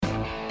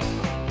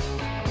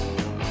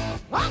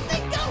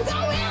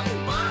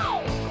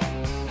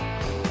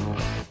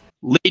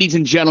Ladies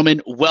and gentlemen,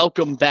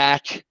 welcome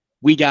back.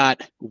 We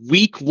got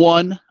week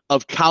 1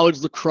 of college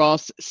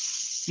lacrosse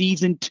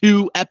season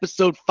 2,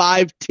 episode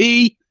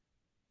 5T.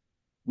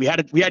 We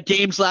had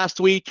games last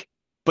week,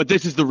 but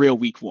this is the real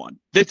week 1.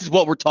 This is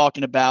what we're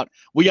talking about.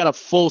 We got a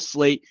full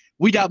slate.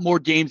 We got more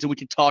games than we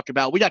can talk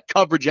about. We got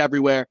coverage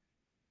everywhere.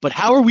 But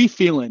how are we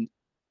feeling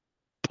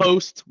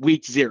post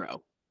week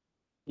 0?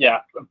 Yeah,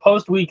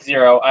 post week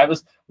 0. We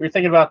were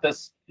thinking about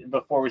this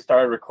before we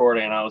started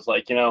recording, and I was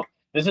like,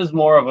 this is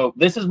more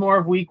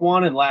of week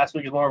 1, and last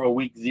week is more of a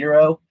week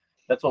 0.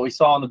 That's what we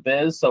saw in the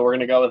biz, so we're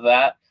gonna go with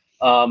that.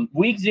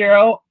 Week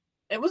 0,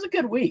 it was a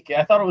good week.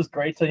 I thought it was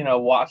great to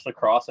watch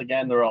lacrosse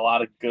again. There were a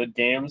lot of good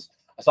games.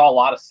 I saw a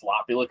lot of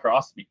sloppy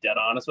lacrosse, to be dead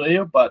honest with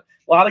you, but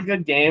a lot of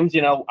good games.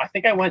 I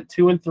think I went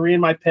 2 and 3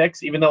 in my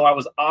picks, even though I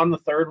was on the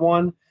third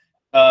one.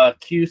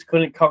 Cuse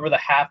couldn't cover the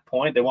half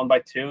point. They won by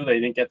 2. They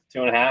didn't get the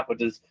 2.5,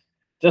 which is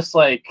just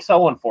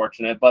so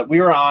unfortunate. But we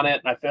were on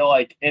it, and I feel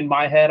like in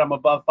my head I'm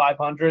above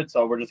 500,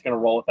 so we're just gonna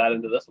roll with that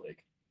into this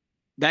week.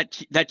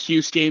 That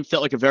Cuse game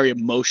felt like a very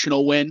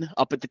emotional win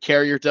up at the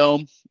Carrier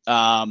Dome,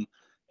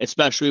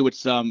 especially with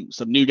some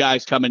new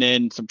guys coming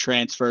in, some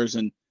transfers,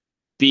 and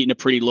beating a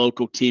pretty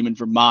local team in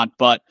Vermont.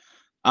 But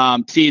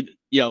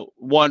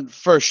one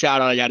first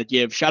shout out I got to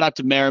give. Shout out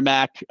to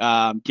Merrimack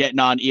getting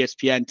on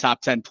ESPN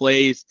top 10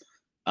 plays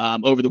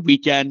over the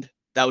weekend.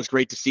 That was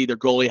great to see. Their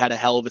goalie had a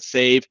hell of a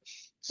save.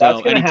 So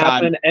that's going to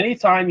happen.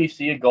 Anytime you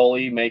see a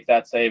goalie make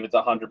that save, it's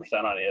 100%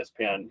 on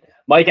ESPN.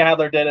 Mike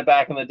Adler did it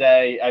back in the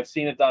day. I've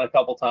seen it done a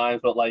couple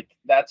times, but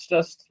that's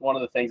just one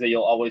of the things that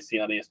you'll always see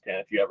on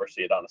ESPN if you ever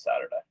see it on a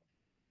Saturday.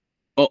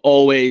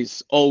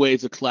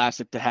 Always a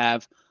classic to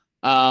have.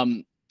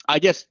 I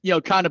guess,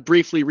 kind of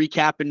briefly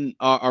recapping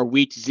our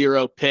week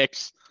 0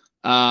 picks.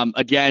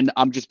 Again,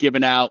 I'm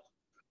giving out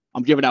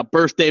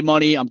birthday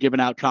money. I'm giving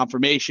out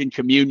confirmation,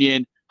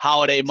 communion,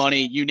 holiday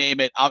money, you name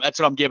it.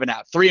 That's what I'm giving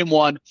out.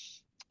 3-1.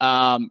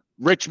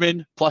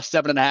 Richmond plus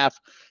 7.5.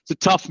 It's a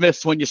tough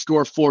miss when you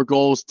score 4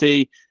 goals,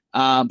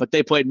 but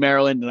they played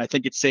Maryland, and I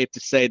think it's safe to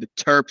say the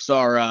Terps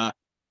are, I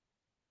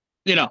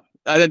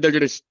think they're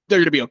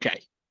gonna be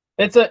okay.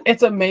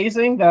 It's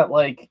amazing that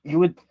you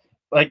would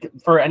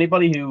for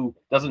anybody who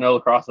doesn't know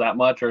lacrosse that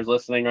much or is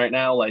listening right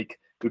now,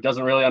 who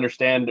doesn't really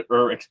understand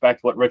or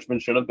expect what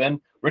Richmond should have been.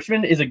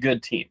 Richmond is a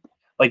good team.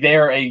 They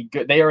are a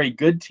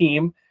good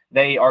team.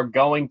 They are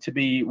going to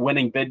be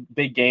winning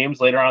big games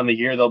later on in the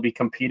year. They'll be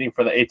competing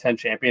for the A10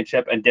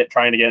 championship and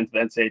trying to get into the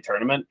NCAA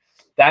tournament.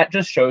 That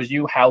just shows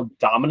you how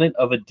dominant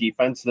of a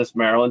defense this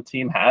Maryland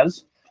team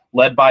has,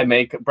 led by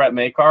Brett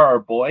Makar, our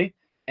boy.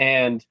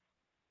 And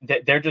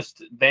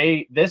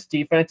this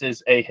defense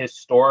is a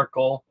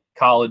historical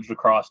college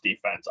lacrosse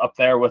defense, up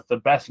there with the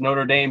best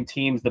Notre Dame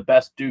teams, the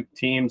best Duke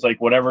teams,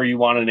 whatever you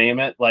want to name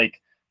it.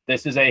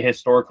 This is a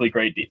historically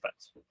great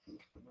defense.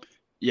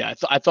 Yeah,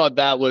 I thought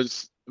that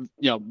was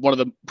one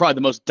of probably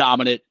the most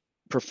dominant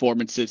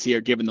performances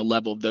here, given the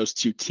level of those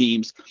two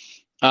teams.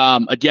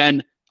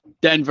 Again,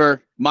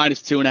 Denver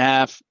minus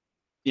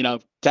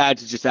 2.5.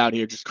 Tads is just out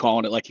here just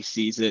calling it like he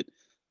sees it.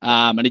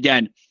 And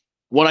again,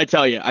 what I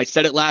tell you, I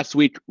said it last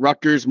week.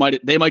 Rutgers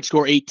might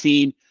score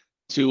 18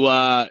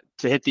 to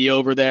hit the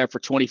over there for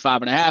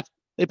 25.5.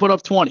 They put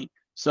up 20.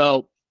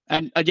 So,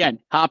 and again,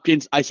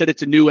 Hopkins, I said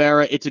it's a new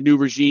era, it's a new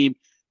regime.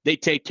 They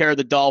take care of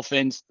the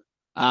Dolphins.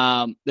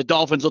 The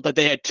Dolphins looked like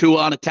they had 2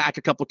 on attack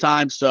a couple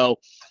times. So,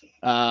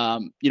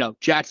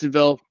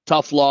 Jacksonville,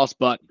 tough loss,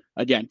 but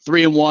again,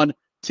 3-1.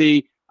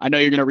 T, I know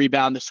you're going to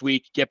rebound this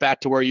week, get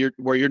back to where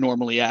you're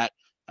normally at.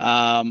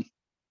 Yeah,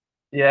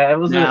 it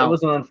was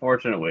an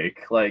unfortunate week.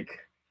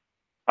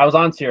 I was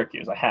on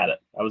Syracuse. I had it.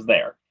 I was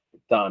there.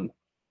 Done.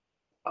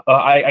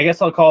 I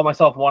guess I'll call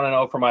myself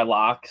 1-0 for my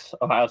locks.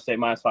 Ohio State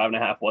minus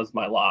 5.5 was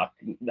my lock.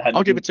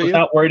 I'll give it to you.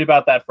 Not worried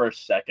about that for a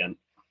second.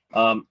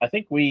 I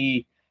think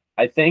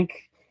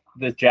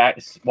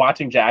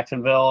watching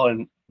Jacksonville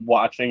and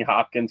watching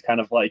Hopkins kind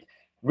of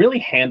really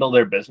handle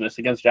their business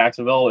against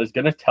Jacksonville is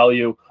going to tell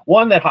you,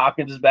 one, that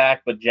Hopkins is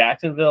back, but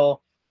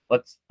Jacksonville,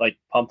 let's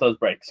pump those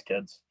brakes,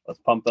 kids.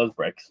 Let's pump those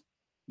brakes.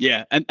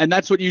 Yeah, and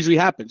that's what usually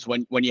happens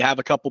when you have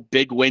a couple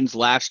big wins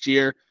last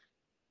year.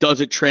 Does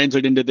it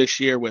translate into this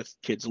year with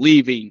kids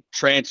leaving,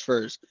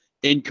 transfers,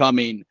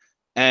 incoming?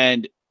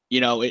 And,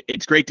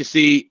 it's great to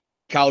see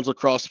college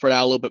lacrosse spread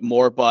out a little bit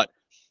more, but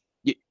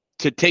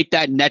to take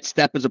that next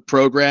step as a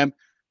program,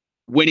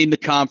 winning the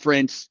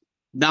conference,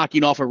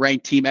 knocking off a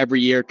ranked team every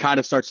year kind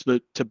of starts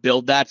to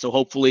build that. So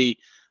hopefully,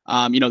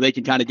 they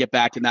can kind of get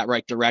back in that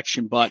right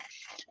direction. But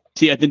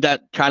T, I think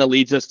that kind of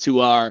leads us to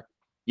our,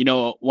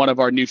 one of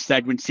our new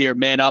segments here,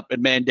 man up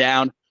and man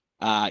down.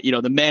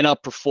 The man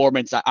up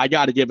performance, I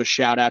got to give a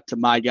shout out to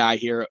my guy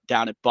here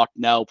down at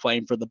Bucknell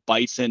playing for the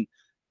Bison,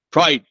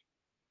 probably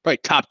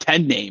top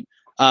 10 name.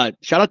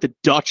 Shout out to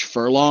Dutch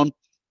Furlong,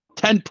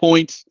 10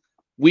 points,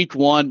 week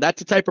 1. That's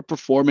the type of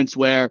performance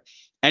where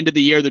end of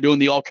the year, they're doing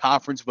the all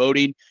conference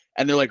voting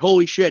and they're like,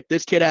 holy shit,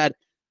 this kid had,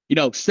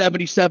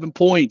 77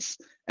 points.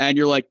 And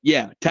you're like,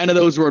 yeah, 10 of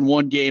those were in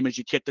one game as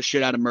you kick the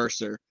shit out of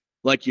Mercer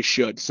like you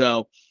should.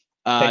 So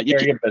take care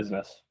of your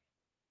business.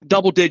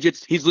 double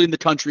digits. He's leading the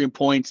country in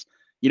points.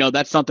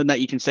 That's something that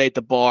you can say at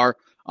the bar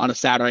on a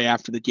Saturday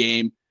after the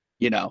game.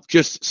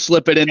 Just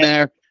slip it in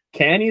there.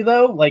 Can you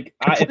though? Like,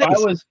 if I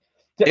was,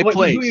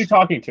 who are you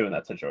talking to in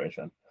that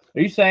situation?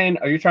 Are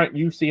you trying?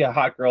 You see a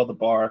hot girl at the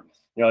bar.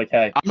 You're like,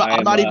 hey,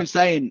 I'm not even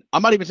saying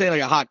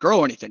like a hot girl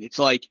or anything. It's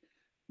like,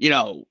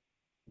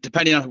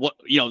 depending on what,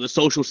 the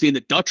social scene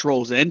that Dutch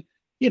rolls in,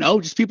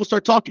 just people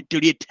start talking.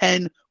 Dude, he had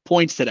 10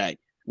 points today.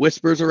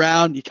 Whispers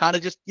around. You kind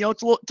of just,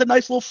 it's a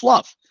nice little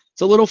fluff.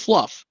 It's a little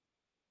fluff.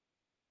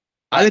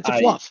 It's a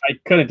fluff. I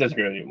couldn't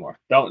disagree with you more.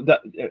 Don't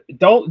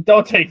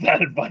take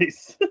that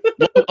advice.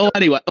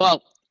 Anyway,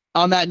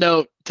 on that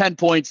note, 10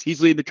 points.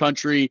 He's leading the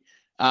country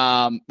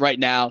right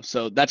now.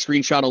 So that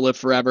screenshot will live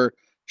forever.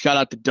 Shout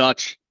out to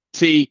Dutch.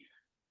 T,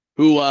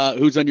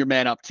 who's on your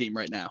man up team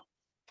right now?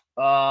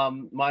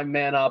 My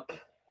man up,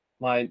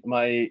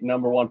 my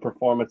number one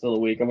performance of the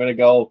week. I'm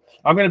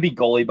gonna be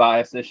goalie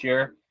biased this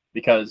year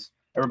because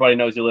everybody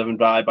knows you live and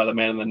die by the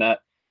man in the net.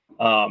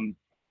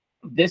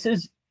 This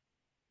is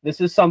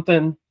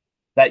something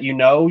that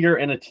you're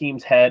in a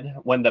team's head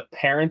when the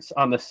parents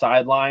on the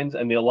sidelines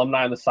and the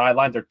alumni on the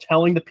sidelines are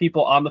telling the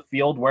people on the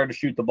field where to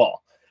shoot the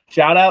ball.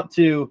 Shout out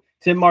to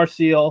Tim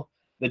Marcial,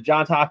 the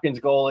Johns Hopkins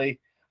goalie.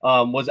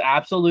 Was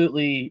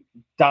absolutely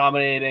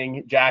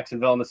dominating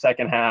Jacksonville in the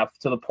second half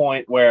to the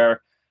point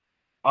where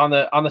on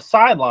the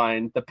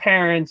sideline, the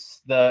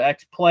parents, the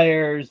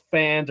ex-players,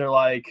 fans are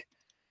like,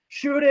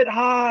 shoot it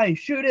high,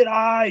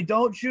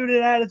 don't shoot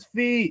it at its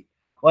feet.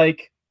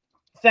 Like,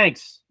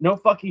 thanks. No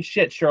fucking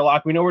shit,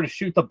 Sherlock. We know where to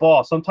shoot the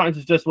ball. Sometimes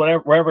it's just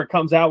wherever it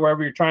comes out,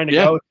 wherever you're trying to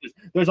go.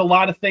 There's a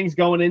lot of things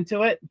going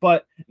into it,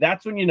 but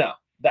that's when you know.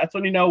 That's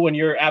when you know when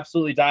you're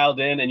absolutely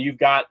dialed in and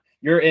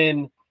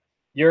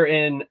you're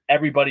in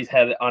everybody's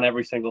head on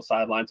every single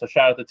sideline. So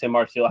shout out to Tim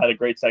Marcial. Had a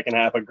great second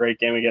half, a great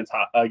game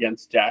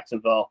against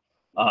Jacksonville.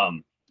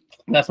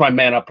 That's my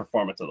man up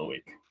performance of the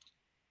week.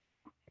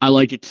 I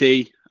like it,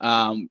 T.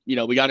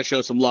 We got to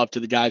show some love to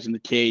the guys in the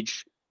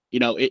cage.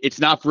 It's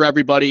not for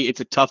everybody.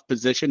 It's a tough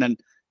position. And,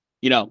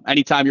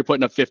 anytime you're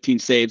putting up 15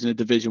 saves in a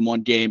Division I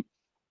game,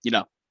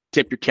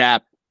 tip your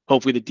cap.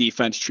 Hopefully the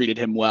defense treated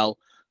him well.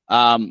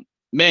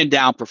 Man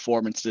down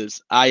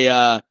performances.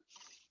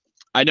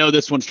 I know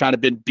this one's kind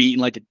of been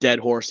beaten like a dead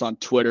horse on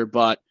Twitter,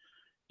 but,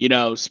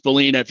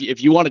 Spallina,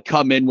 if you want to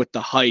come in with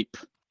the hype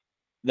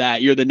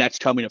that you're the next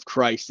coming of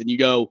Christ and you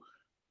go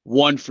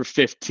 1 for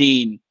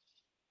 15,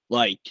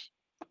 like,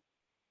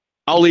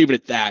 I'll leave it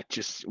at that.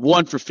 Just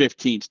 1 for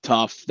 15 is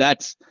tough.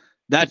 That's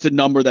a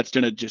number that's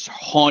going to just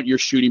haunt your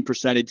shooting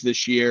percentage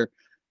this year.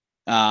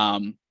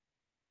 Maybe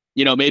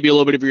a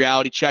little bit of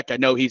reality check. I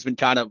know he's been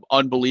kind of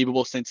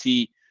unbelievable since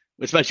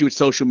especially with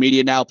social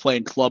media now,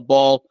 playing club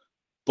ball,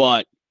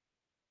 but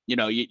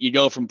you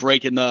go from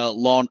breaking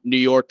the New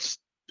York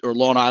or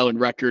Long Island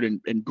record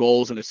and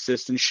goals and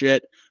assists and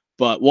shit,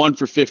 but 1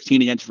 for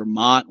 15 against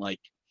Vermont, like,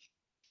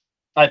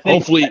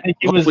 hopefully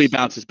he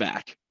bounces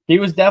back. He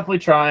was definitely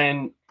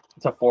trying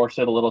to force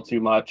it a little too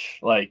much,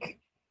 like,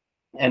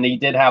 and he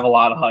did have a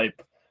lot of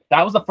hype.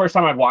 That was the first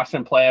time I'd watched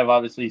him play. I've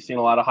obviously seen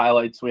a lot of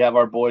highlights. We have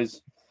our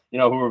boys, who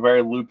were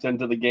very looped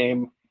into the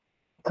game,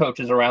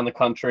 coaches around the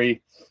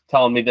country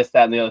telling me this,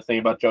 that, and the other thing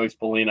about Joey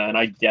Spallina, and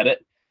I get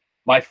it.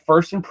 My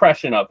first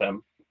impression of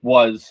him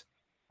was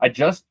I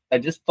just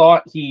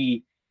thought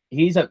he's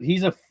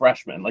a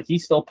freshman. Like,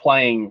 he's still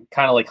playing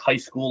kind of like high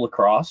school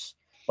lacrosse.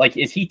 Like,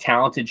 is he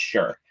talented?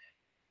 Sure.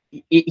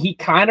 He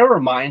kind of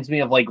reminds me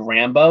of like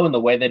Rambo in the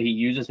way that he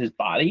uses his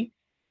body.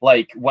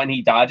 Like, when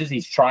he dodges,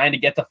 he's trying to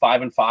get to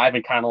 5-5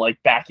 and kind of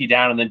like back you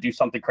down and then do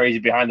something crazy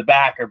behind the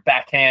back or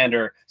backhand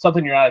or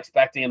something you're not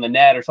expecting in the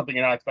net or something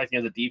you're not expecting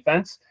as a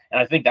defense. And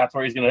I think that's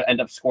where he's going to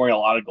end up scoring a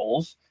lot of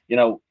goals,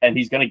 and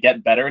he's going to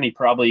get better. And he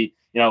probably,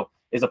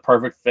 is a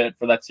perfect fit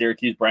for that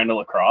Syracuse brand of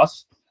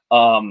lacrosse.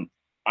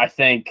 I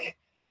think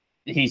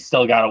he's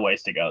still got a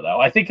ways to go, though.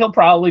 I think he'll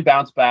probably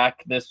bounce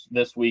back this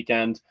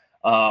weekend.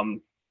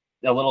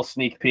 A little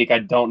sneak peek. I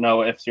don't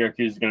know if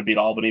Syracuse is going to beat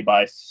Albany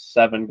by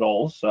 7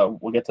 goals, so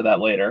we'll get to that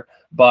later.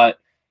 But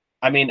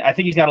I mean, I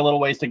think he's got a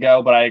little ways to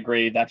go. But I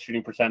agree that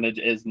shooting percentage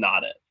is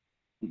not it,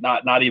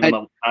 not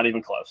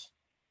even close.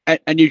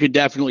 And you could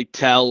definitely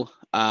tell,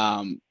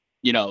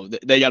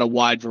 they got a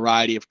wide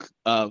variety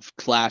of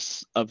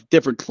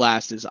different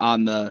classes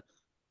on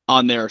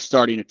their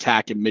starting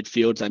attack and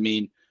midfields. I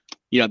mean,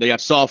 they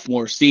got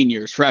sophomores,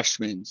 seniors,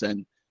 freshmen,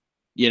 and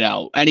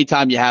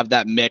anytime you have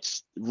that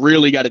mix,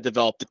 really got to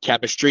develop the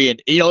chemistry.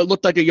 And, it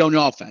looked like a young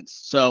offense.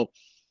 So,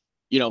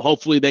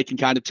 hopefully they can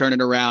kind of turn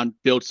it around,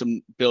 build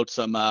some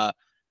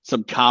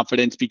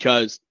confidence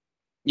because,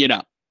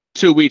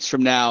 2 weeks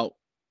from now,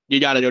 you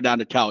got to go down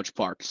to College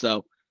Park.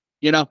 So,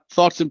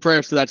 thoughts and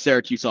prayers to that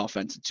Syracuse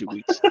offense in 2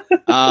 weeks.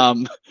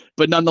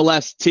 But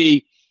nonetheless,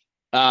 T,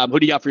 who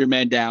do you got for your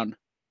man down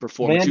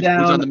performance? Who's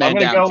on the man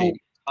down team?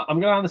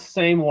 I'm going on the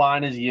same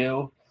line as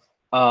you.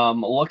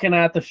 Looking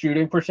at the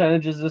shooting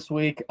percentages this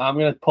week, I'm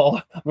gonna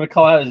call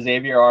out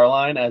Xavier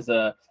Arline as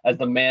the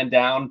man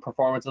down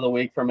performance of the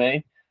week for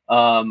me.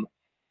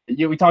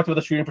 We talked about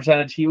the shooting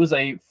percentage. He was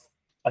a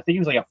I think he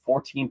was like a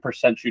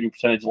 14% shooting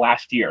percentage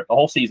last year, the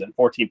whole season,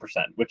 14%,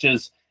 which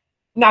is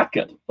not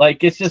good.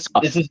 Like it's just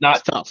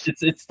not tough.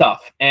 It's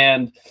tough.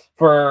 And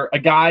for a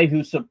guy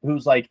who's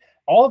like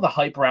all of the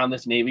hype around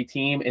this Navy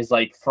team is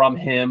like from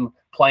him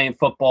playing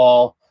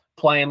football,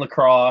 playing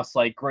lacrosse,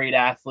 like great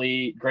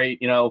athlete, great,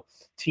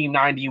 Team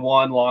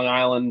 91 Long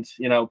Island,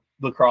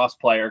 lacrosse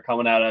player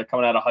coming out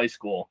of high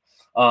school.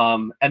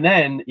 And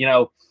then,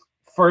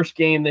 first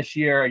game this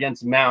year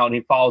against Mount,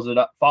 he follows it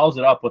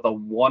up with a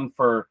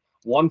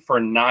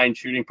 1-for-9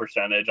 shooting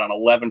percentage on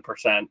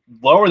 11%,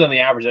 lower than the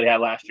average that he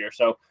had last year.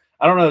 So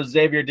I don't know,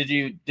 Xavier, did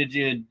you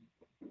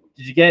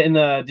get in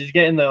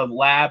the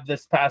lab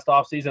this past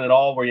off season at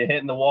all? Were you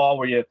hitting the wall?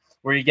 Were you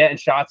getting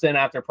shots in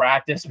after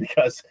practice?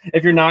 Because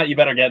if you're not, you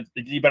better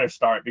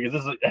start, because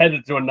this is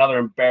headed to another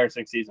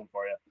embarrassing season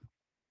for you.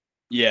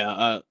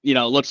 Yeah, it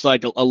looks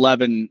like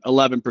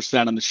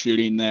 11% on the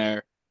shooting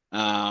there.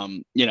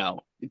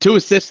 2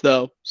 assists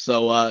though,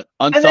 so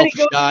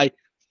unselfish guy.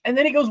 And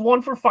then he goes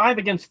 1-for-5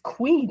 against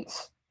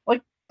Queens.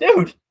 Like,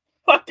 dude,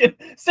 fucking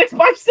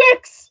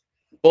 6x6.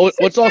 Well,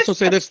 let's also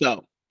say this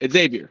though,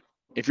 Xavier,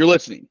 if you're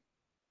listening,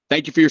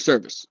 thank you for your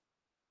service.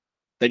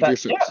 Thank you for your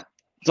service. Yeah,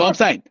 That's all I'm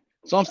saying.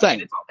 That's all I'm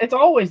saying. It's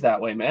always that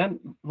way, man.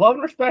 Love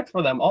and respect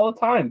for them all the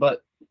time.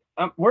 But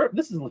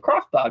this is a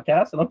lacrosse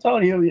podcast, and I'm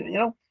telling you,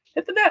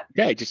 hit the net.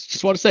 Okay,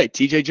 just want to say,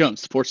 TJ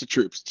Jones supports the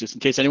troops, just in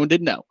case anyone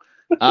didn't know.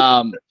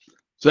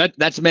 So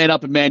that's man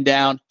up and man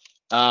down.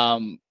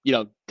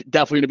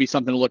 Definitely going to be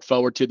something to look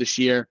forward to this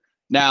year.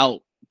 Now,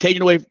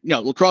 taking away,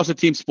 lacrosse is a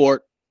team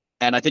sport,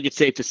 and I think it's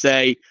safe to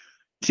say,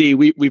 T,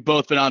 we've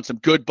both been on some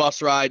good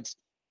bus rides,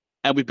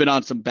 and we've been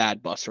on some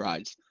bad bus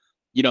rides.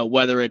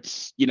 Whether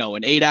it's, an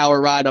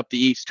 8-hour ride up the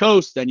East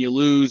Coast, then you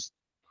lose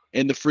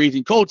in the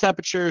freezing cold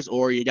temperatures,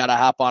 or you got to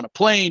hop on a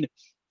plane,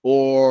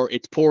 or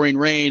it's pouring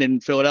rain in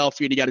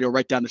Philadelphia and you got to go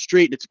right down the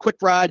street and it's a quick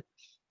ride,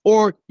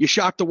 or you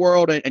shock the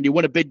world and you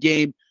win a big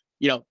game.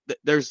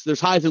 There's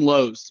highs and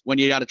lows when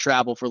you got to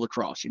travel for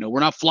lacrosse.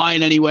 We're not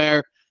flying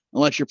anywhere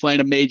unless you're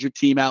playing a major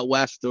team out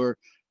west or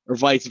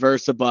vice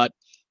versa. But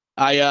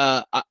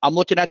I'm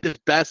looking at this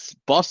best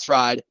bus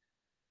ride,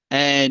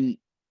 and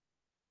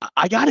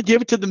I got to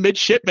give it to the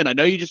midshipmen. I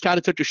know you just kind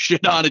of took a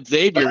shit on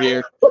Xavier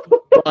here,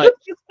 but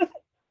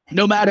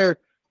no matter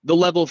the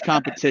level of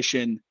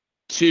competition,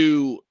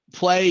 to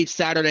play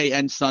Saturday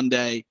and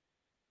Sunday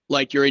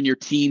like you're in your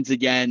teens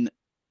again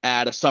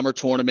at a summer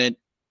tournament,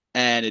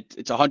 and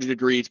it's 100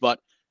 degrees, but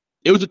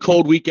it was a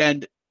cold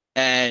weekend,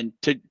 and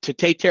to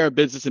take care of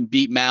business and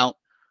beat Mount,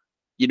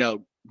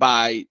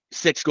 by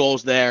 6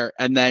 goals there,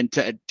 and then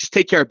to just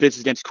take care of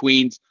business against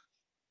Queens,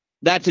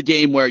 that's a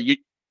game where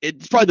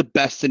it's probably the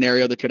best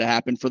scenario that could have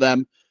happened for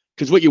them,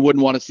 because what you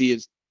wouldn't want to see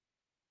is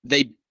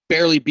they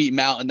barely beat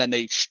Mount and then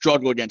they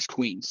struggle against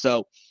Queens.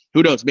 So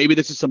who knows? Maybe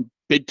this is some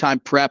big time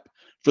prep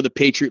for the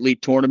Patriot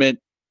League tournament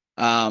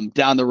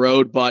down the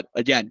road. But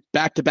again,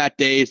 back-to-back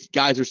days,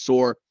 guys are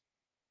sore.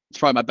 It's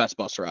probably my best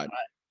bus ride.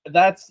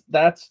 That's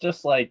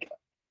just like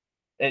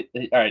it,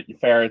 all right,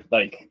 fair,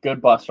 like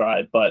good bus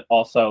ride, but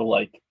also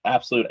like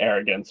absolute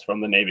arrogance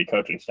from the Navy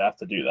coaching staff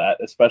to do that,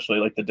 especially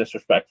like the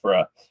disrespect for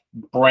a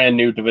brand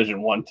new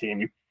Division I team.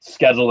 You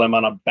schedule them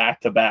on a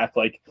back-to-back,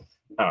 like,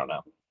 I don't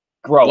know.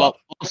 Grow up.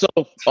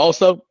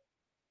 Also,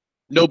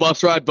 no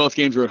bus ride. Both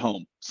games were at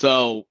home,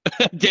 so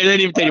they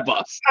didn't even take a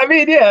bus. I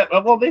mean, yeah.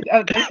 Well, they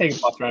take a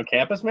bus around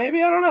campus,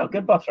 maybe. I don't know.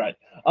 Good bus ride.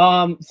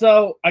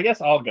 So I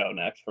guess I'll go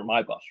next for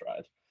my bus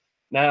ride.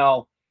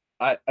 Now,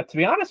 to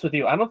be honest with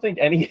you, I don't think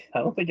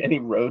any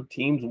road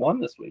teams won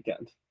this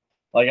weekend.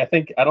 Like,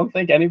 I don't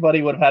think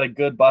anybody would have had a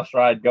good bus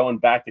ride going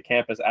back to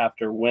campus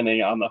after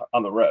winning on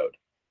the road.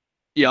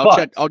 Yeah,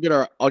 I'll get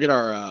our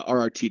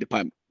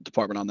RRT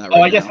department on that.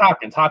 I guess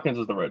Hopkins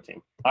was the road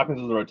team.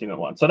 Hopkins was the road team that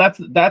won. So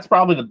that's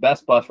probably the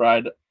best bus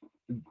ride,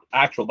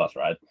 actual bus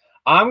ride.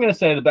 I'm gonna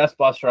say the best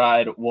bus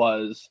ride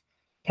was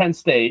Penn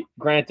State.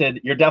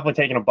 Granted, you're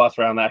definitely taking a bus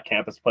around that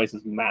campus. The place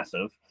is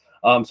massive.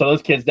 So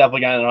those kids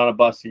definitely got on a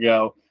bus to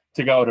go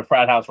to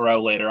Frat House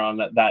Row later on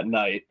that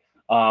night.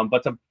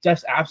 But to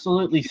just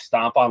absolutely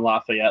stomp on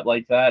Lafayette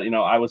like that,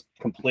 I was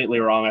completely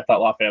wrong. I thought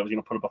Lafayette was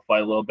going to put up a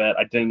fight a little bit.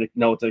 I didn't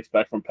know what to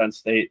expect from Penn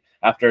State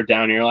after a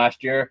down year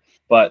last year,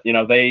 but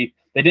they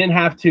didn't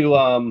have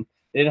to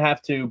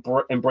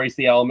embrace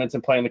the elements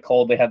and play in the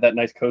cold. They had that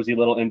nice cozy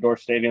little indoor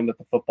stadium that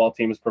the football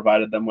team has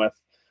provided them with.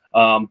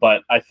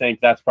 But I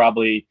think that's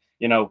probably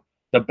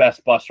the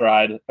best bus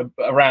ride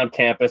around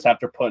campus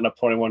after putting up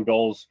 21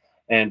 goals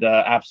and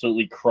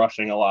absolutely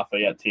crushing a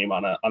Lafayette team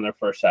on their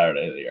first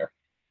Saturday of the year.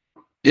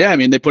 Yeah, I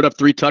mean, they put up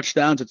 3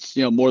 touchdowns. It's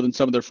more than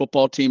some of their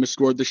football team has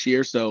scored this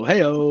year. So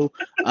hey-o.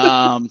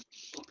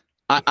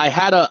 I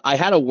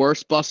had a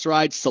worse bus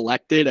ride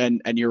selected,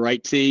 and you're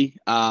right, T.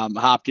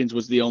 Hopkins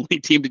was the only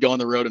team to go on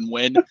the road and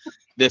win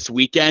this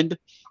weekend.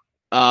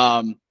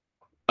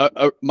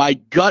 My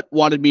gut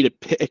wanted me to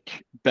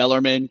pick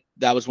Bellarmine.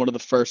 That was one of the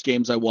first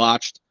games I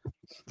watched.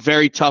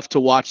 Very tough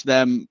to watch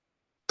them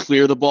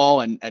clear the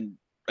ball and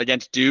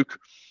against Duke.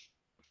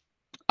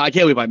 I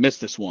can't believe I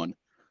missed this one.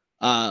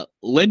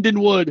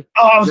 Lindenwood.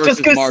 Oh, I was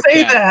just versus gonna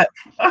say Marquette. that.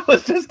 I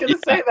was just gonna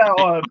say that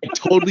one. I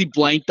totally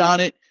blanked on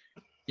it.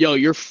 Yo,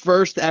 your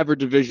first ever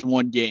Division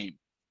I game,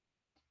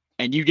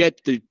 and you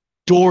get the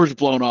doors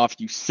blown off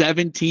you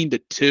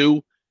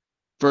 17-2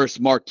 versus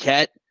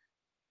Marquette.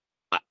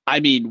 I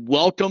mean,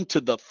 welcome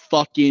to the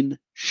fucking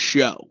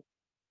show.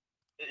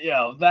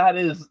 Yeah, that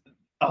is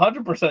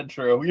 100%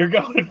 true. You're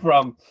going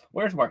from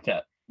where's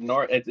Marquette?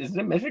 Is it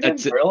in Michigan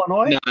or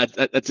Illinois? No,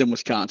 that's in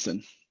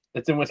Wisconsin.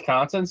 It's in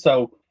Wisconsin.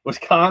 So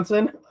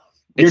Wisconsin,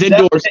 it's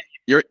indoors.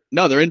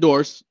 They're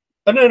indoors.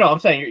 Oh, no, I'm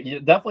saying you're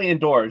definitely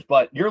indoors,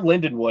 but you're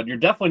Lindenwood. You're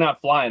definitely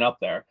not flying up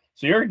there.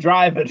 So you're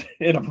driving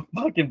in a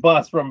fucking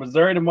bus from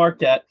Missouri to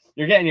Marquette.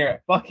 You're getting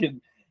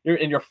you're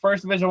in your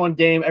first Division I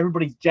game.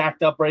 Everybody's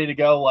jacked up, ready to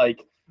go.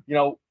 Like,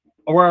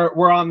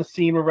 we're on the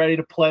scene. We're ready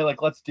to play.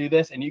 Like, let's do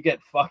this. And you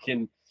get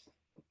fucking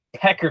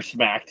pecker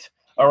smacked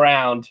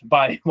around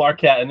by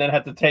Marquette and then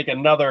have to take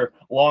another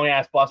long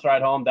ass bus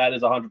ride home. That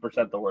is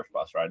 100% the worst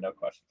bus ride. No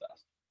questions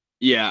asked.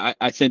 Yeah,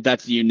 I think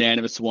that's the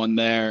unanimous one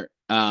there.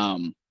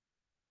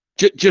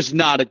 Just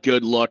not a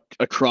good look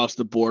across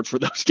the board for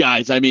those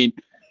guys. I mean,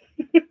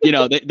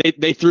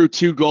 they threw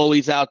two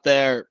goalies out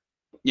there.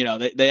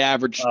 They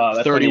averaged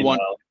 31.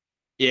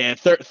 Yeah,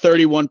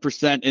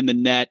 31% in the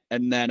net,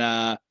 and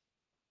then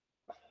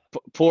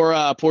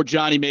poor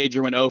Johnny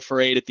Major went 0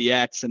 for 8 at the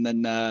X, and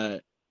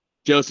then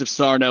Joseph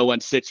Sarno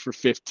went 6 for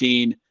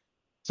 15.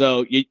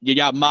 So you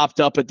got mopped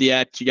up at the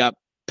X, you got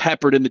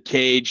peppered in the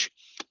cage.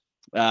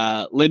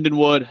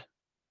 Lindenwood,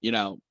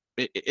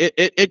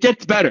 it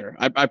gets better.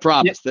 I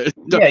promise.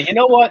 Yeah, you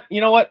know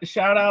what?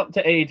 Shout out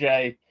to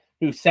AJ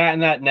who sat in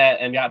that net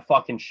and got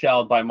fucking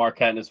shelled by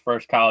Marquette in his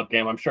first college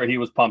game. I'm sure he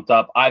was pumped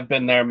up. I've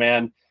been there,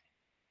 man.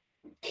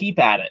 Keep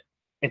at it.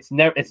 It's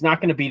not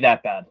going to be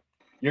that bad.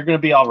 You're going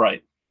to be all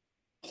right.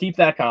 Keep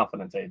that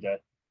confidence, AJ.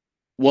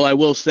 Well, I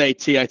will say,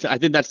 T, I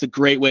think that's a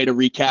great way to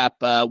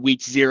recap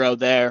week 0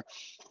 there.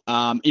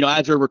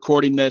 As we're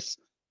recording this,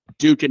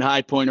 Duke and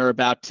High Point are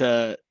about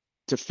to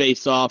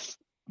face off.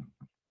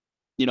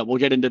 We'll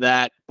get into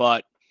that,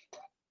 but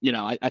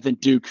I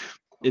think Duke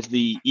is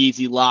the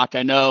easy lock.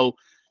 I know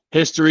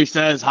history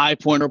says High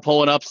Point are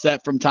pulling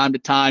upset from time to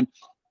time.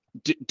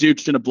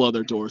 Duke's gonna blow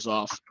their doors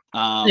off.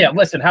 Yeah,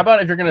 listen. How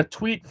about if you're gonna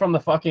tweet from the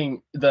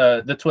fucking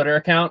the Twitter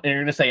account and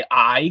you're gonna say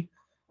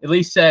at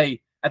least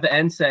say at the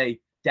end say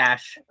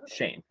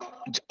 -Shane.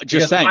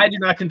 Just saying. I do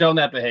not condone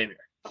that behavior.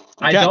 Okay.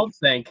 I don't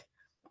think.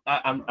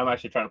 I'm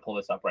actually trying to pull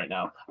this up right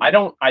now. I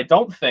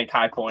don't think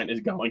High Point is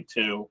going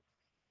to,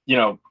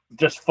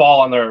 just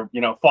fall on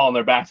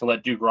their backs and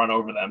let Duke run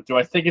over them. Do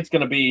I think it's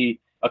going to be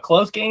a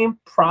close game?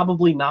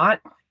 Probably not.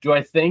 Do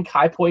I think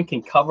High Point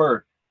can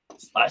cover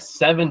a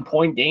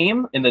 7-point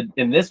game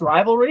in this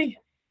rivalry?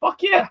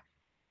 Fuck yeah.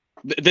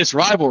 This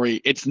rivalry,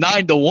 it's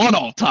 9-1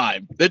 all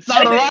time. It's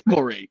not a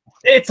rivalry.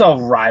 It's a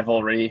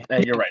rivalry.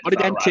 Hey, you're right. But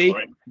again, T,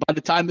 by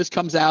the time this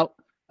comes out,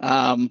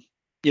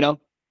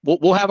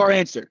 we'll have our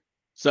answer.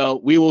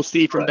 So we will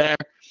see from there.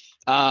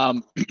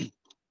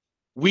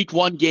 Week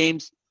 1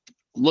 games,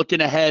 looking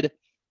ahead,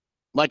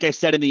 like I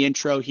said in the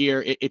intro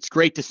here, it's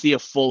great to see a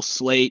full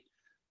slate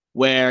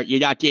where you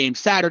got games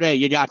Saturday,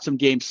 you got some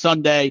games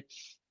Sunday,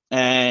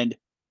 and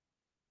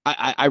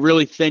I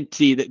really think,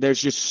 T, that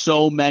there's just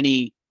so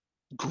many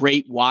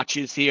great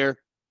watches here.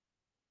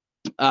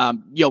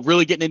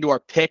 Really getting into our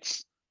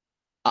picks.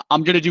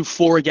 I'm going to do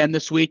 4 again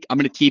this week. I'm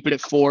going to keep it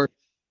at 4.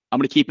 I'm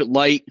going to keep it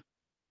light.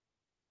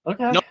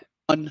 Okay. No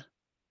one,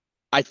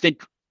 I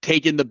think,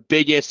 taking the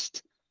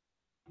biggest,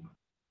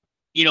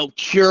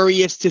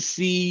 curious to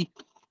see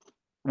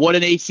what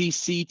an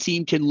ACC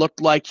team can look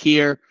like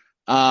here.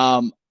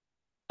 I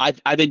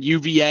think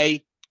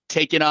UVA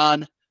taking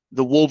on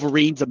the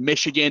Wolverines of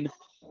Michigan.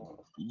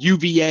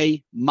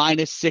 UVA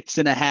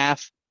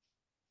 -6.5.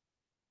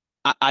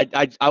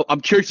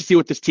 I'm curious to see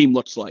what this team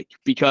looks like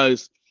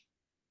because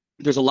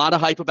there's a lot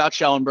of hype about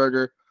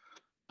Schellenberger.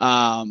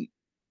 Can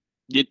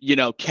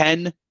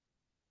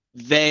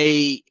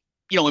they,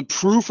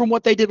 improve from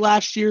what they did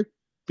last year?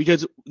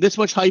 Because this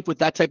much hype with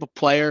that type of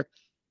player,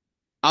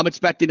 I'm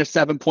expecting a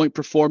 7-point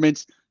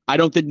performance. I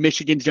don't think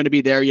Michigan's going to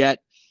be there yet.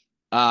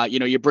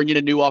 You're bringing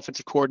a new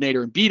offensive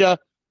coordinator in Beta.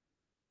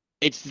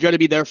 It's going to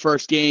be their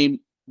first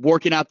game,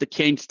 working out the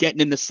kinks,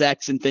 getting in the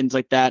sets and things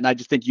like that. And I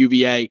just think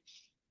UVA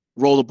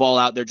roll the ball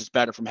out there just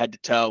better from head to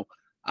toe.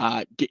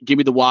 Give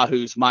me the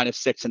Wahoos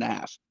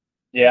 -6.5.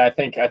 Yeah, I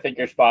think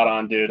you're spot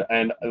on, dude.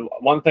 And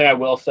one thing I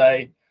will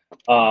say,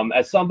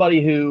 as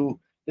somebody who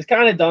has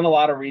kind of done a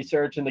lot of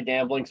research in the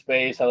gambling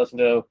space, I listen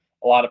to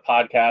a lot of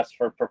podcasts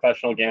for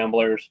professional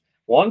gamblers.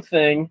 One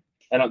thing,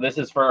 and this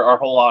is for our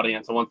whole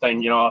audience, and one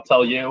thing, I'll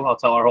tell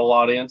our whole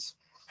audience,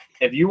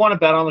 if you want to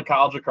bet on the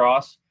college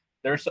lacrosse,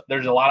 there's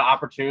a lot of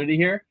opportunity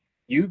here.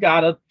 You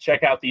got to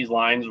check out these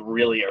lines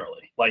really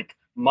early. Like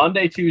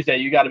Monday, Tuesday,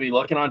 you got to be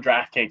looking on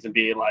DraftKings and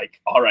being like,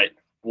 all right,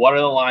 what are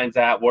the lines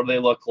at? What do they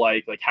look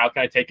like? Like, how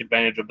can I take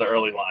advantage of the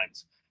early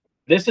lines?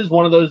 This is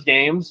one of those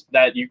games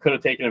that you could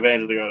have taken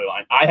advantage of the early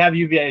line. I have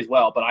UVA as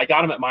well, but I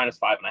got them at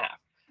 -5.5.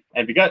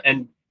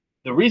 And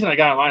the reason I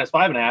got a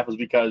 -5.5 was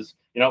because,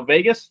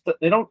 Vegas,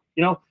 they don't,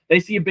 they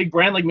see a big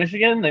brand like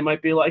Michigan. They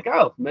might be like,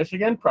 oh,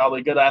 Michigan,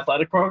 probably a good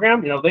athletic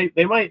program.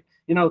 They might,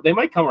 they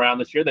might come around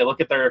this year. They look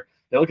at their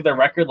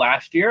record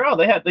last year. Oh,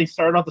 they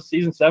started off the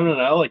season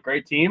 7-0, like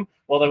great team.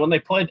 Well, then when they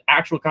played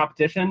actual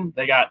competition,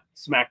 they got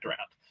smacked around.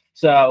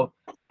 So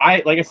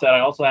like I said, I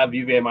also have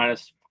UVA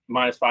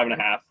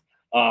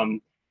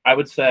 -5.5. I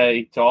would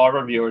say to all of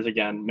our viewers,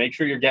 again, make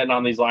sure you're getting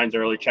on these lines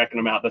early, checking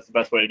them out. That's the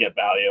best way to get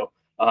value.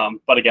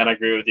 But again, I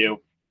agree with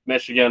you.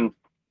 Michigan,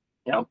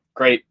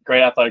 great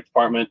athletic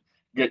department.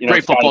 Good,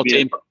 great football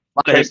team. A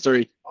lot of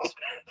history.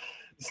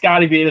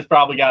 Scotty Beat has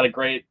probably got a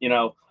great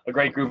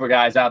group of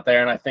guys out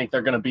there, and I think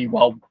they're going to be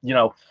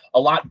a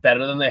lot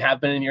better than they have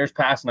been in years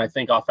past. And I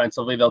think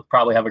offensively they'll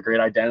probably have a great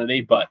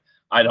identity, but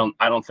I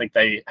don't think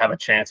they have a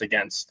chance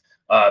against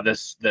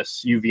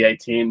this UVA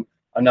team.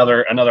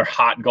 Another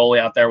hot goalie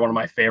out there, one of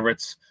my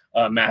favorites,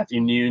 Matthew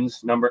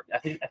Nunes. I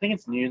think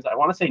it's Nunes. I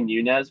want to say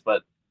Nunez,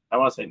 but I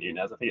want to say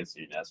Nunez. I think it's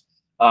Nunez.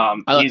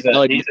 He's an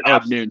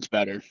Nunes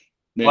better.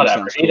 Nunes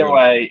whatever. Either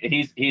way,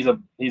 he's a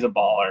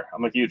baller.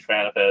 I'm a huge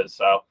fan of his.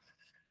 So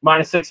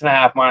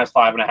 -6.5,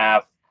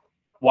 -5.5.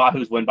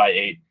 Wahoo's win by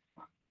 8.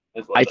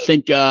 I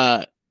think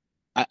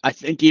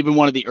even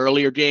one of the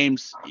earlier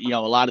games, a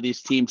lot of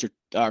these teams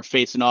are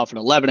facing off at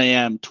 11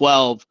 a.m.,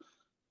 12,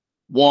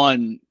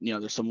 1.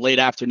 There's some late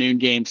afternoon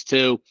games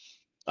too.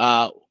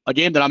 A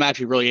game that I'm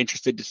actually really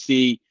interested to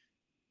see.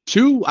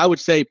 2, I would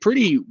say,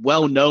 pretty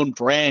well-known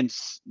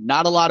brands.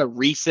 Not a lot of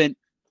recent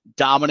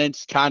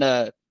dominance. Kind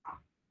of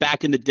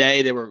back in the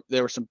day,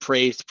 there were some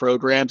praised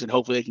programs, and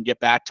hopefully they can get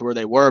back to where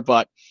they were.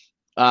 But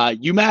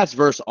UMass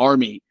versus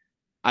Army,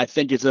 I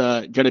think is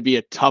going to be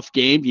a tough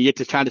game. You get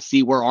to kind of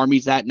see where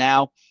Army's at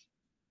now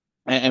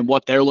and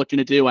what they're looking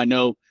to do. I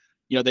know,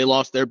 they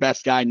lost their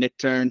best guy, Nick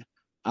Turn.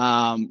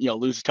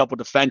 Lose a couple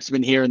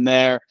defensemen here and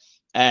there.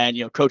 And,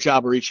 Coach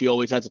Alberici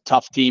always has a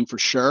tough team for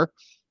sure.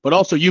 But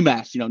also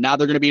UMass, now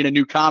they're going to be in a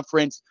new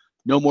conference,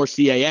 no more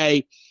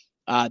CAA.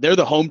 They're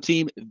the home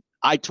team.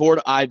 I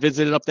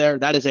visited up there.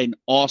 That is an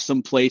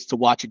awesome place to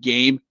watch a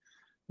game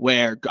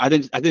where I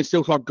think it's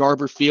still called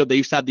Garber Field. They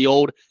used to have the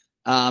old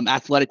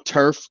athletic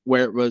turf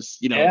where it was,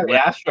 the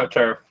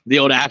AstroTurf. The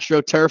old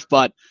AstroTurf,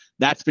 but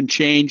that's been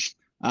changed.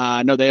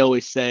 I know they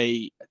always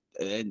say,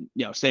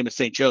 same as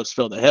St. Joe's,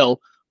 fill the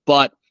hill.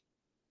 But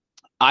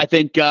I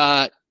think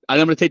I'm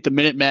going to take the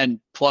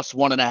Minutemen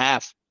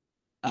 +1.5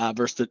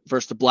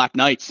 versus the Black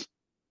Knights.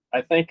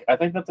 I think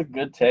that's a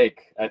good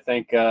take. I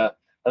think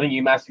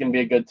UMass is going to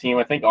be a good team.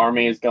 I think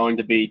Army is going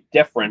to be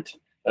different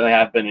than they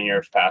have been in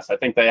years past. I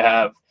think they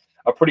have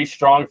a pretty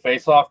strong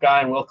face-off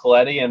guy in Will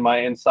Coletti, and my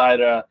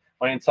inside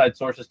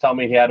sources tell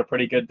me he had a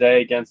pretty good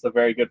day against a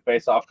very good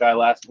face-off guy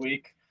last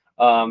week.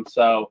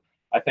 So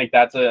I think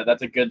that's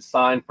a good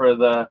sign for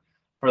the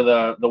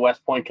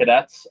West Point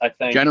Cadets. I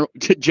think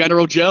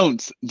General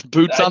Jones,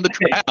 boots on the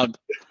ground.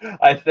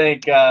 I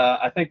think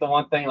the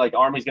one thing, like,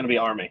 Army's going to be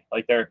Army.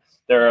 Like they're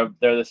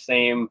the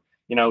same,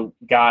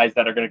 guys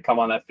that are going to come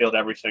on that field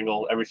every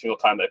single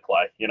time they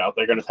play.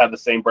 They're going to have the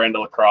same brand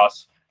of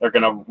lacrosse. They're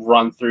going to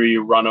run through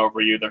you, run over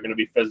you. They're going to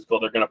be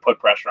physical. They're going to put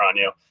pressure on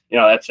you.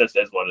 That's just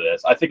is what it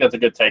is. I think that's a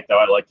good take, though.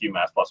 I like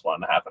UMass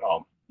 +1.5 at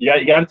home.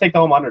 You got to take the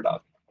home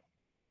underdog.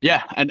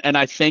 Yeah, and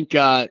I think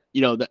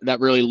that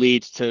really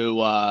leads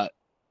to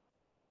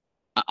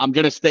I'm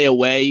going to stay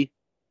away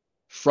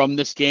from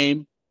this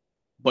game,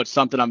 but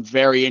something I'm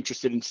very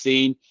interested in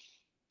seeing.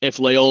 If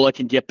Loyola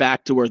can get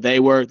back to where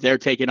they were, they're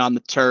taking on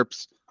the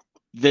Terps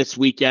this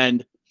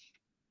weekend.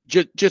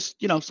 Just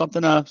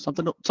something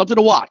to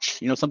watch.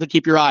 Something to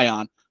keep your eye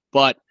on.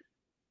 But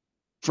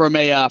from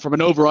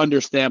an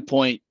over/under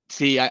standpoint,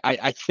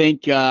 I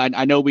think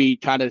I know we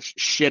kind of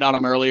shit on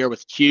them earlier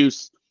with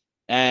Cuse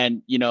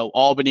and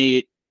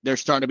Albany. They're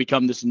starting to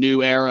become this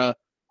new era.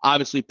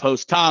 Obviously,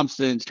 post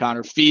Thompson's,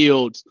 Connor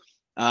Fields,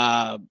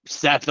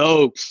 Seth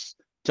Oakes,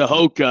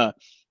 Tahoka,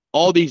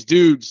 all these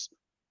dudes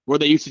where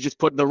they used to just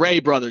put in the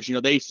Ray brothers.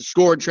 They used to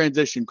score in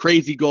transition,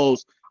 crazy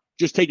goals,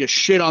 just take a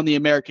shit on the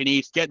American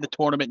East, get in the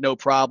tournament, no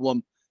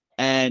problem.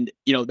 And,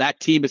 that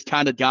team has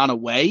kind of gone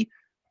away.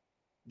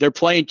 They're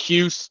playing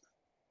Cuse,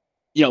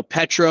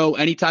 Petro.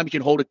 Anytime you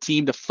can hold a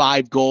team to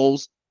 5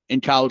 goals in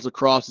college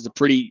lacrosse is a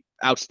pretty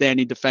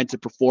outstanding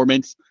defensive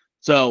performance.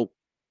 So,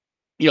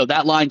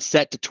 that line's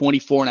set to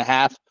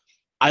 24.5.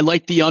 I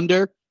like the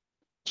under.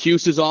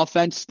 Cuse's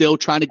offense still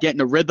trying to get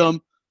in a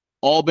rhythm.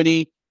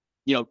 Albany,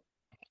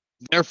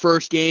 their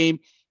first game.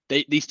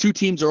 These two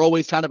teams are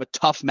always kind of a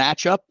tough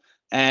matchup,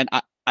 and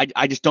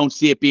I just don't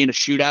see it being a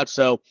shootout.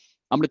 So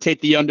I'm going to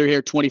take the under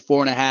here,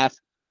 24.5.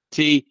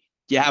 T,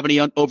 do you have any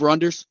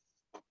over-unders?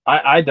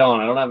 I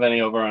don't have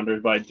any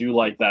over-unders, but I do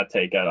like that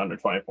take at under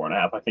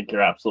 24.5. I think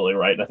you're absolutely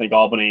right. I think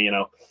Albany,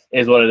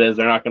 is what it is.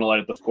 They're not going to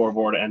light up the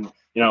scoreboard. And,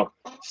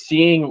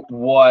 seeing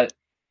what,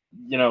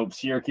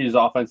 Syracuse's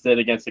offense did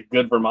against a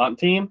good Vermont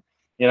team,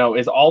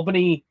 is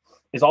Albany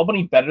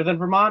better than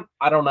Vermont?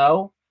 I don't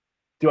know.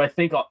 Do I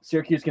think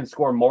Syracuse can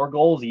score more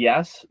goals?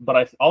 Yes. But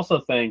I also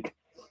think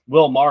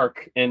Will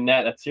Mark in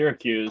net at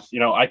Syracuse,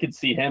 I could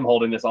see him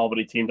holding this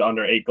Albany team to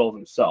under 8 goals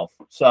himself.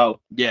 So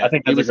yeah, I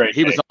think that's a great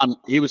he take. was on.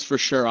 He was for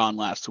sure on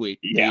last week.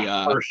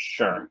 Yeah, for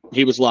sure.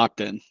 He was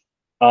locked in.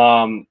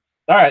 All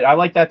right, I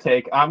like that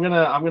take. I'm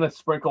gonna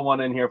sprinkle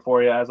one in here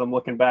for you as I'm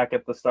looking back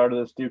at the start of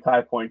this Duke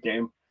High Point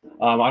game.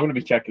 I'm gonna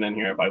be checking in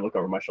here if I look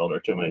over my shoulder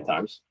too many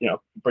times.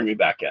 Bring me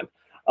back in.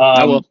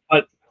 I will.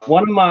 But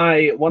one of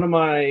my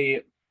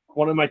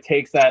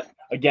takes that,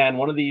 again,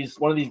 one of these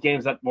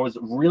games that was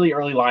really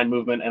early line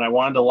movement, and I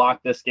wanted to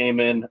lock this game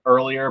in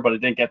earlier, but I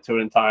didn't get to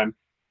it in time.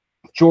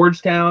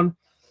 Georgetown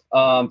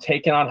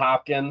taking on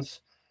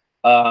Hopkins.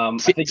 I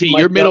think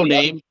your middle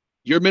name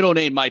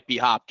might be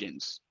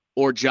Hopkins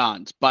or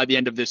Johns by the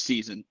end of this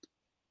season.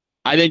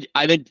 I think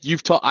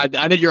you've taught.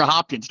 I think you're a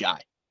Hopkins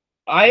guy.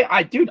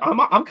 Dude,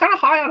 I'm kind of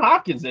high on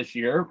Hopkins this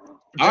year.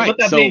 All right, with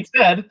that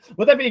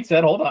being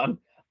said, hold on.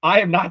 I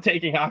am not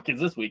taking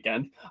Hopkins this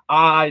weekend.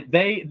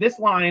 This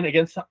line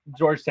against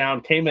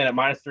Georgetown came in at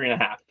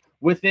 -3.5.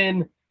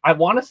 Within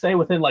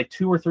like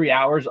 2 or 3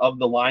 hours of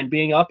the line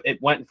being up, it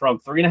went from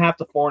 3.5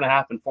 to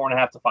 4.5 and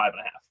 4.5 to 5.5,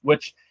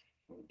 which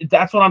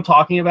that's what I'm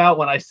talking about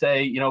when I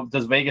say,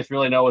 does Vegas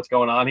really know what's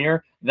going on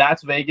here?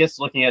 That's Vegas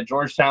looking at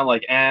Georgetown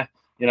like,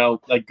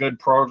 like good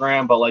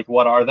program, but like,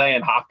 what are they?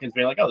 And Hopkins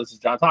being like, oh, this is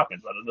Johns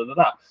Hopkins.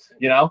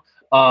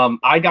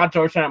 I got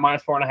Georgetown at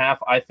 -4.5.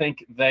 I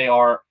think they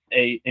are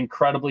a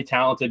incredibly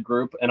talented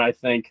group, and I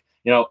think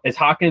is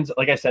Hopkins,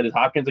 like I said, is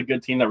Hopkins a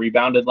good team that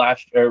rebounded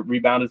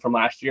from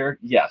last year?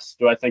 Yes.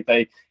 Do I think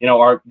they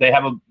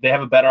have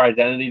a better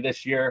identity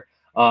this year?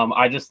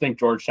 I just think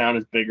Georgetown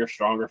is bigger,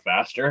 stronger,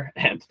 faster,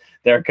 and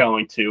they're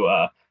going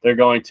to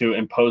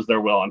impose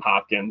their will on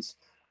Hopkins.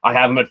 I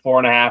have them at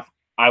 4.5.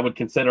 I would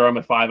consider them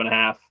at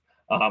 5.5.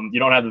 You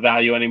don't have the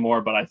value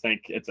anymore, but I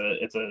think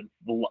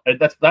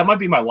that might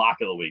be my lock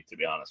of the week, to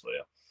be honest with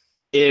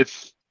you.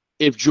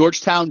 If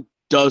Georgetown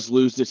does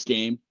lose this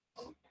game,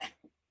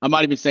 I'm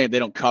not even saying they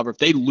don't cover. If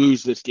they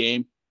lose this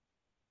game,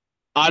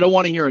 I don't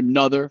want to hear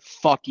another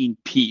fucking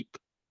peep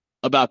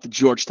about the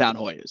Georgetown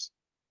Hoyas.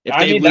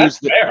 That's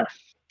fair.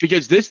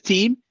 Because this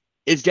team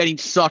is getting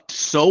sucked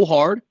so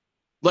hard,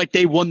 like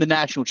they won the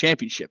national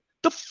championship.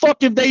 The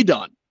fuck have they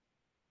done?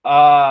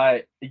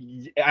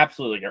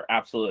 Absolutely, you're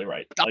absolutely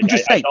right. I'm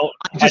just saying.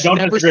 I don't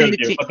disagree with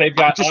you, but they've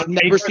got on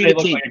paper they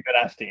look like a good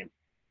ass team.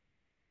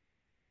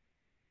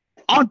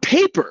 On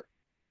paper,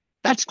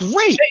 that's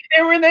great.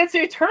 They were in the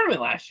NCAA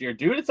tournament last year,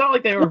 dude. It's not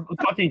like they were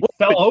fucking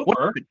fell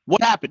over.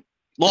 What happened?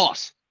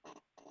 Loss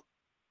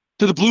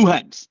to the Blue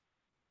Hens.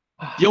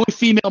 The only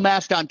female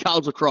mascot in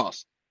college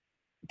lacrosse.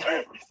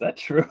 Is that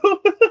true?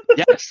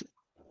 Yes.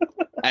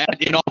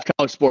 In all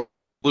college sport,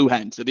 Blue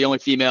Hens are the only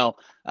female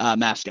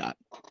mascot.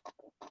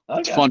 Okay.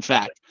 It's a fun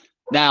fact.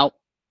 Now,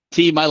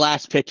 T, my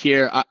last pick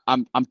here.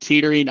 I'm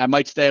teetering. I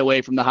might stay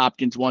away from the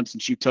Hopkins one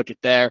since you took it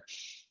there.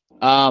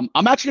 I'm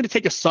actually going to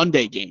take a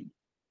Sunday game.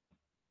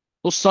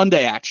 A little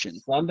Sunday action.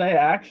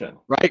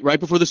 Right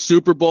before the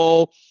Super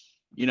Bowl.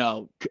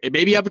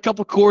 Maybe you have a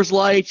couple Coors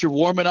Lights. You're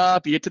warming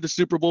up. You get to the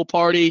Super Bowl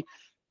party.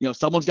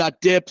 Someone's got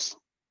dips.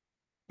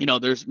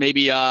 There's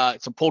maybe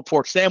some pulled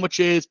pork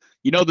sandwiches.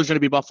 There's going to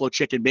be buffalo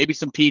chicken, maybe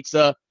some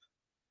pizza.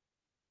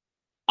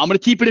 I'm going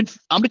to keep it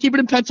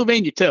in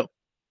Pennsylvania too.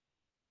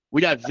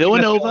 We got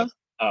Villanova.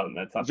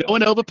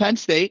 Villanova, Penn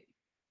State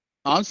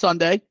on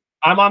Sunday.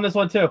 I'm on this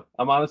one too.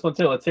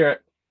 Let's hear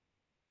it.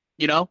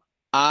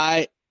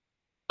 I'm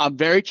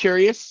very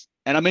curious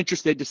and I'm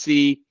interested to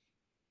see.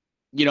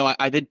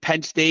 I think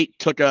Penn State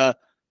took a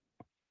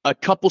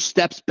couple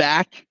steps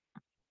back,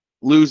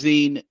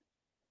 losing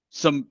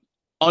some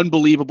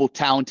unbelievable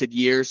talented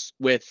years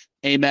with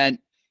Ament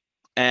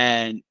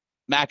and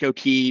Mac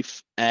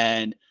O'Keefe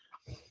and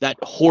that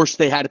horse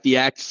they had at the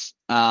X.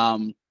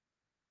 I'm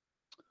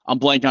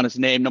blanking on his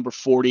name, number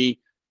 40,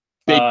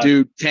 big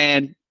dude,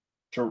 tan.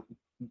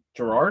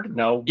 Gerard?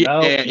 No.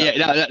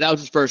 That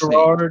was his first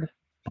Gerard. name.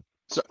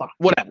 So,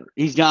 whatever.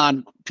 He's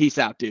gone. Peace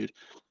out, dude.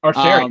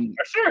 Darceri.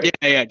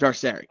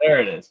 Darceri.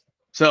 There it is.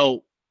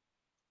 So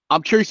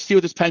I'm curious to see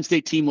what this Penn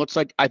State team looks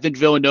like. I think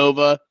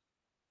Villanova,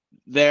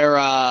 they're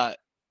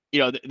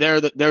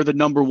the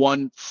number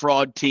one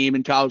fraud team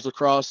in college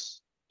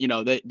lacrosse.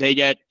 They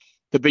get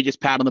the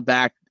biggest pat on the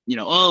back.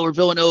 We're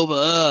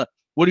Villanova.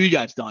 What have you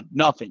guys done?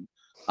 Nothing.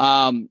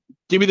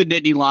 Give me the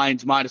Nittany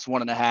Lions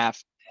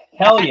 -1.5.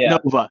 Hell yeah.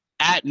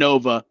 At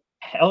Nova.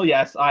 Hell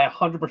yes. I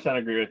 100%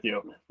 agree with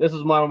you. This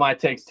is one of my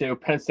takes too.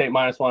 Penn State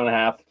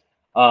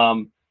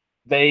 -1.5.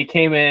 They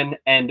came in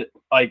and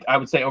I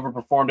would say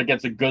overperformed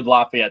against a good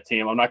Lafayette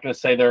team. I'm not going to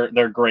say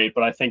they're great,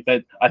 but I think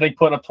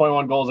putting up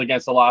 21 goals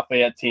against a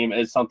Lafayette team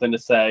is something to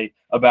say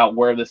about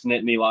where this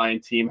Nittany Lion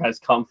team has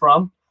come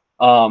from.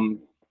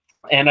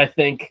 And I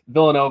think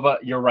Villanova,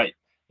 you're right.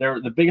 They're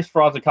the biggest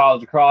frauds of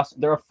college lacrosse.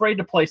 They're afraid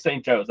to play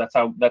St. Joe's. That's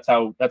how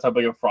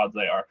big of frauds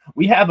they are.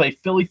 We have a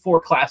Philly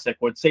 4 Classic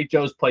where St.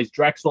 Joe's plays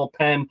Drexel,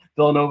 Penn,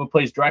 Villanova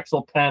plays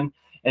Drexel, Penn,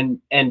 and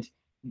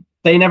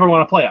they never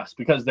want to play us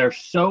because they're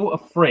so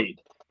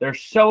afraid. They're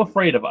so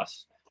afraid of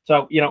us.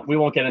 So, we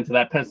won't get into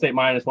that. Penn State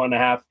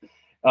 -1.5.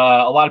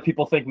 A lot of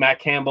people think Matt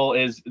Campbell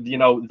is,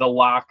 the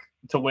lock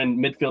to win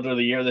midfielder of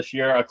the year this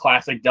year, a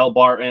classic Del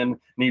Barton,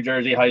 New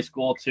Jersey high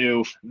school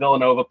to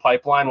Villanova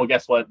pipeline. Well,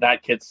 guess what?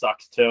 That kid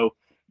sucks too.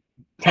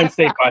 Penn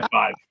State by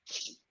 5.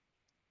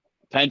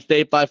 Penn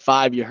State by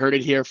 5. You heard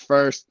it here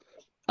first.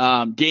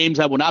 Games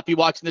I will not be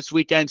watching this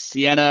weekend: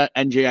 Siena,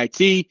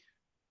 NJIT.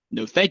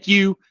 No, thank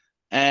you.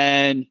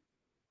 And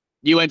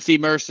UNC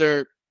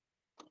Mercer.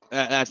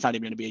 That's not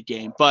even going to be a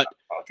game. But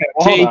okay,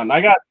 well, hold on. I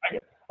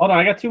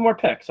got 2 more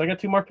picks.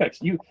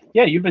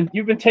 You've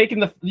been taking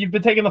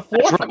the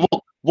floor from me.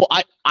 Well,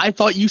 I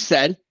thought you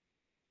said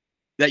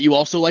that you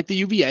also like the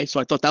UVA, so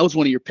I thought that was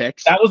one of your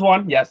picks. That was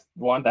one. Yes,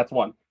 one. That's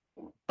one.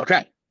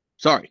 Okay.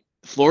 Sorry.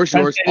 The floor is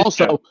yours.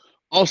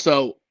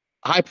 Also,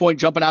 High Point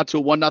jumping out to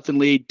a 1-0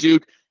 lead.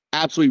 Duke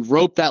absolutely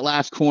roped that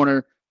last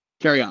corner.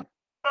 Carry on.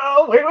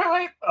 Oh, wait.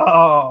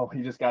 Oh,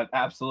 he just got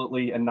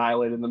absolutely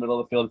annihilated in the middle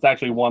of the field. It's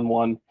actually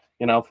 1-1,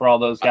 for all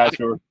those guys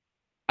who were.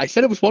 I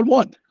said it was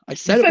 1-1. I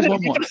said it was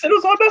 1-1. You said it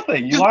was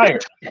 1-0. You liar.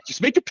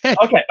 Just make a pick.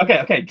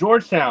 Okay.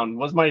 Georgetown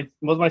was my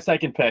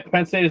second pick.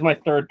 Penn State is my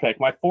third pick.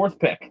 My fourth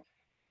pick,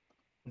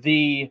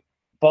 the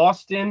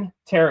Boston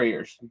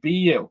Terriers,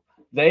 BU.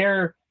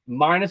 They're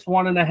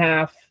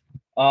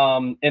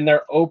 -1.5 in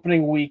their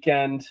opening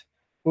weekend.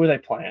 Who are they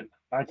playing?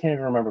 I can't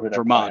even remember who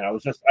they're Vermont.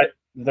 playing.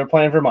 They're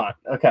playing Vermont.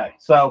 Okay,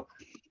 so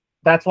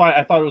that's why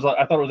I thought it was an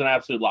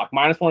absolute lock.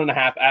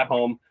 -1.5 at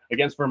home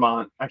against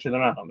Vermont. Actually, they're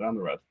not home. They're on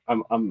the road.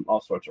 I'm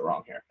all sorts of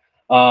wrong here.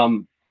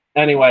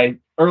 Anyway,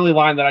 early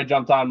line that I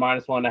jumped on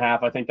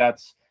 -1.5. I think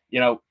that's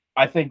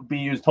I think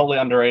BU is totally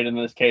underrated in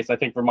this case. I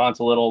think Vermont's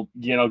a little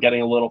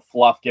getting a little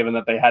fluff given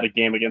that they had a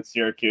game against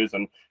Syracuse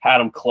and had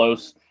them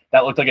close.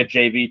 That looked like a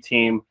JV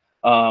team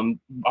on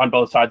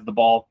both sides of the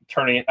ball.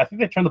 I think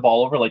they turned the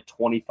ball over like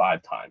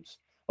 25 times.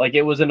 Like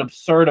it was an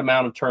absurd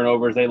amount of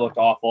turnovers. They looked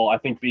awful. I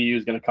think BU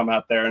is going to come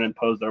out there and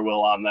impose their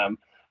will on them.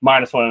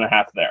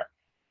 -1.5 there.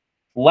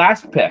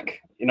 Last pick,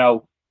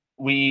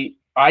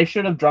 I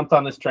should have jumped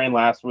on this train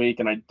last week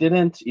and I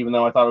didn't, even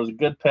though I thought it was a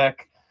good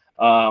pick.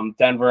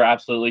 Denver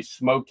absolutely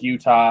smoked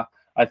Utah.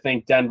 I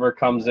think Denver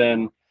comes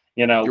in,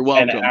 You're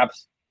welcome.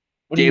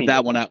 Gave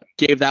that one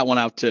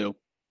out too.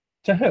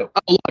 To who?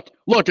 Oh,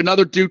 look,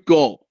 another Duke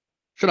goal.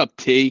 Shut up,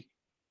 T.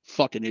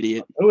 Fucking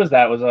idiot. Who was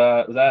that? Was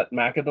that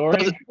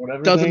McAdory?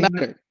 Doesn't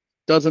matter.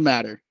 Doesn't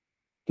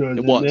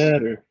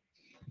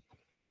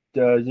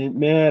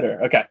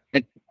matter. Okay.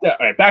 All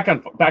right, back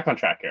on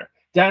track here.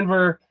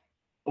 Denver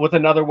with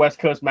another West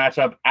Coast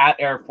matchup at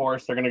Air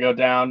Force. They're going to go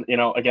down.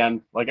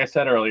 Again, like I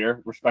said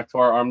earlier, respect to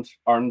our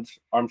armed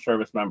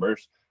service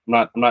members.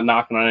 I'm not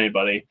knocking on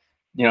anybody.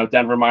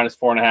 Denver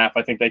 -4.5.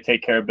 I think they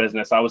take care of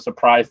business. I was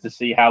surprised to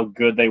see how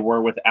good they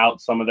were without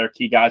some of their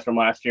key guys from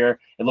last year.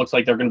 It looks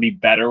like they're going to be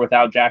better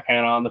without Jack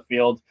Hanna on the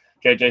field.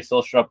 JJ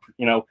Silstrup,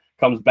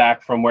 comes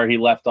back from where he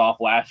left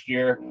off last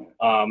year.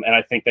 And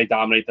I think they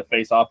dominate the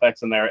face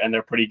offense and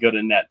they're pretty good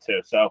in net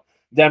too. So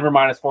Denver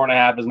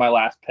 -4.5 is my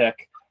last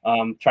pick.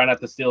 Try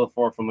not to steal the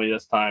 4 from me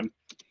this time.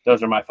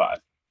 Those are my 5.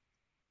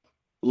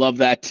 Love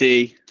that,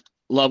 T.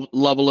 Love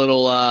a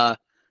little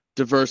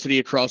diversity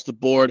across the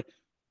board.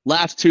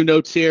 Last 2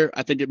 notes here.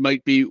 I think it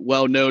might be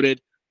well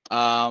noted.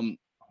 Hey,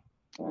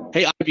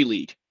 Ivy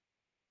League.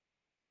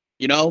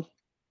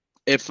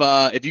 If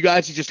you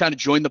guys just kind of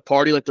join the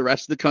party like the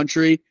rest of the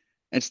country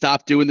and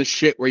stop doing the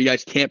shit where you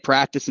guys can't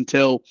practice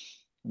until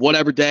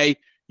whatever day,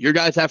 your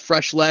guys have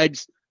fresh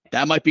legs.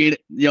 That might be an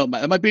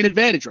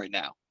advantage right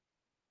now.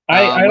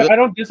 I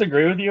don't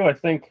disagree with you.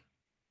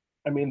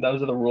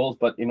 Those are the rules,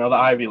 but the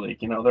Ivy League,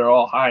 they're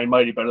all high and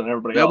mighty better than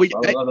everybody else.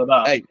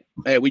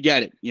 Hey, we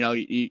get it.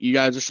 You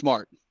guys are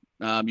smart.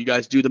 You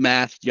guys do the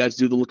math. You guys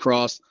do the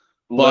lacrosse.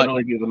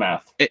 Literally do the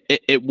math.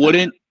 It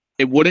wouldn't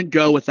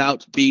go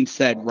without being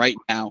said right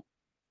now.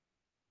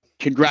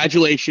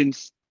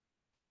 Congratulations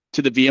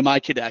to the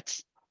VMI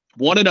Cadets.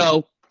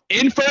 1-0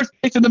 in first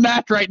place in the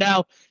match right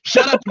now.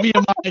 Shout out to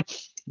VMI.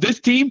 This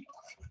team,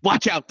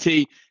 watch out,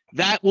 T.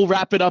 That will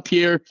wrap it up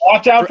here.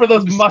 Watch out for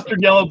those mustard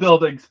yellow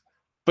buildings.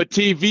 But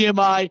T,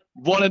 VMI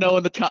 1-0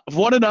 in the top,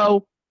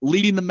 1-0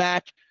 leading the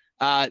match.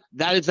 That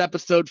is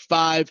episode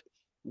 5,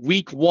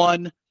 week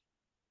 1.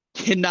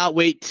 Cannot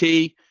wait,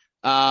 T.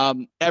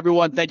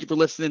 Everyone, thank you for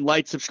listening.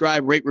 Like,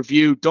 subscribe, rate,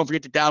 review. Don't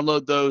forget to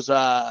download those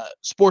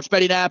sports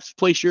betting apps.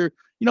 Place your,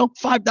 $5,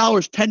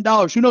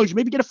 $10. Who knows? You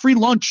maybe get a free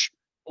lunch.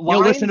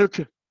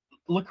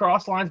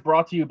 Lacrosse lines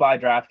brought to you by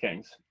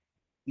DraftKings.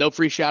 No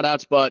free shout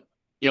outs, but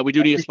we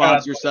do need a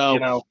sponsor.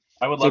 So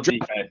I would love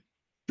DK.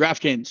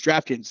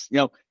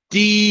 DraftKings.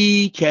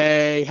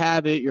 DK,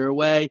 have it your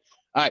way.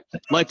 All right,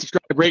 like,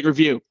 subscribe, rate,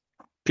 review.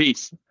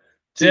 Peace.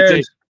 Cheers.